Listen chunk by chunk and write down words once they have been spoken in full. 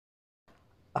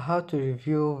How to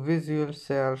review visual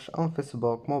search on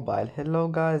Facebook mobile. Hello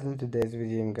guys, in today's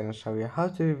video I'm gonna show you how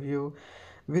to review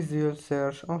visual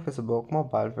search on Facebook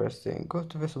mobile. First thing, go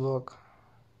to Facebook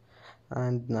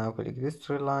and now click these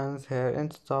three lines here in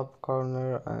the top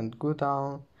corner and go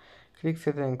down, click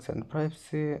settings and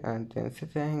privacy and then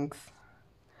settings,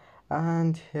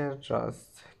 and here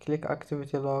just click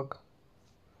activity log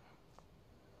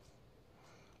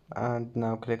and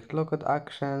now click logged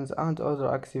actions and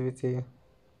other activity,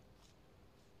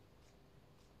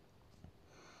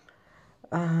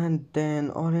 and then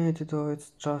all you need to do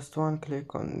is just one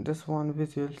click on this one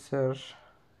visual search,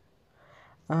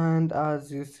 and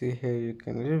as you see here you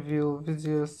can review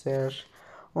visual search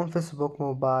on Facebook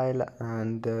mobile.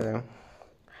 And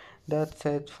that's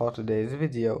it for today's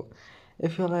video.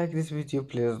 If you like this video,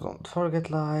 please don't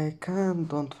forget like and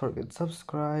don't forget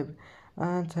subscribe,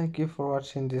 and thank you for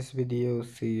watching this video.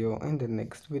 See you in the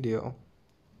next video.